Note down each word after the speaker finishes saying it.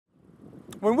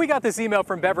When we got this email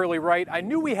from Beverly Wright, I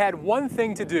knew we had one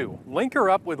thing to do: link her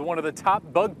up with one of the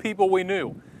top bug people we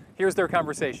knew. Here's their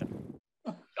conversation.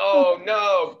 Oh,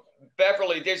 no,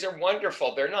 Beverly, these are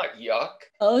wonderful. They're not yuck.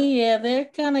 Oh, yeah, they're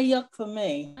kind of yuck for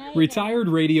me. Retired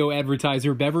radio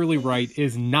advertiser Beverly Wright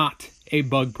is not a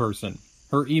bug person.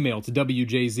 Her email to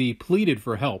WJZ pleaded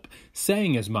for help,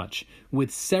 saying as much, with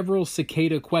several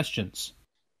cicada questions.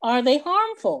 Are they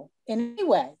harmful in any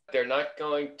way? They're not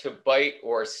going to bite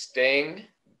or sting.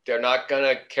 They're not going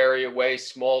to carry away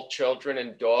small children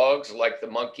and dogs like the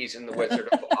monkeys in the Wizard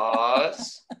of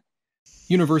Oz.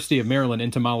 University of Maryland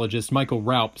entomologist Michael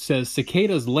Raup says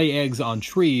cicadas lay eggs on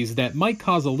trees that might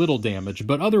cause a little damage,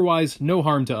 but otherwise no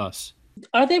harm to us.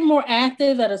 Are they more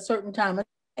active at a certain time of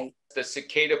day? The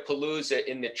cicada palooza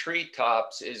in the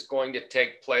treetops is going to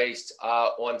take place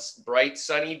on bright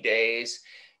sunny days,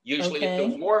 usually at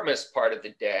the warmest part of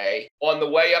the day. On the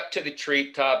way up to the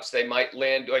treetops, they might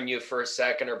land on you for a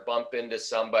second or bump into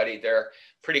somebody. They're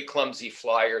pretty clumsy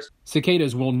flyers.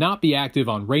 Cicadas will not be active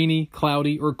on rainy,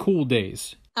 cloudy, or cool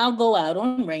days. I'll go out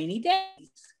on rainy days.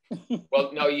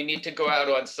 Well, no, you need to go out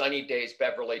on sunny days,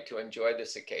 Beverly, to enjoy the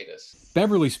cicadas.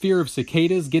 Beverly's fear of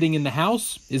cicadas getting in the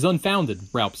house is unfounded,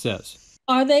 Raup says.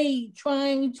 Are they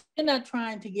they're not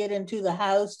trying to get into the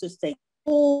house to stay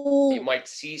cool? You might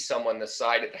see someone on the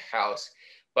side of the house,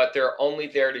 but they're only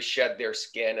there to shed their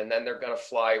skin, and then they're going to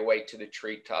fly away to the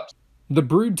treetops. The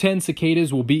brood 10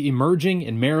 cicadas will be emerging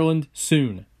in Maryland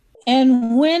soon.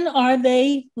 And when are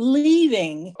they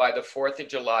leaving? By the 4th of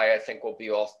July, I think we'll be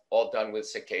all done with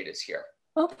cicadas here.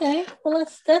 Okay, well,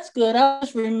 that's good. I'll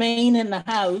just remain in the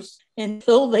house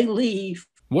until they leave.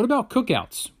 What about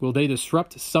cookouts? Will they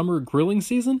disrupt summer grilling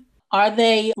season? Are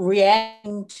they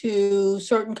reacting to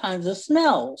certain kinds of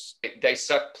smells? They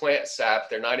suck plant sap.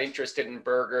 They're not interested in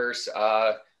burgers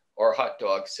or hot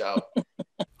dogs. So,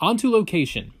 on to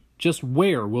location. Just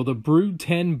where will the brood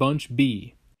 10 bunch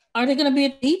be? Are they going to be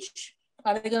at the beach?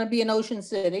 Are they going to be in Ocean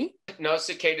City? No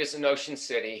cicadas in Ocean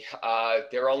City.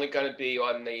 They're only going to be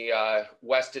on the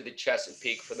west of the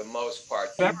Chesapeake for the most part.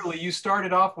 Beverly, you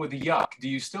started off with yuck. Do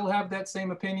you still have that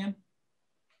same opinion?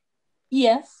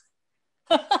 Yes.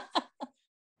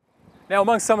 Now,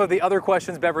 among some of the other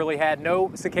questions Beverly had,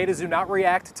 no, cicadas do not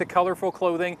react to colorful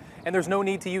clothing, and there's no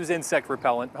need to use insect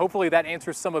repellent. Hopefully that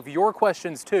answers some of your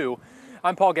questions too.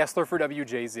 I'm Paul Gessler for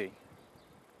WJZ.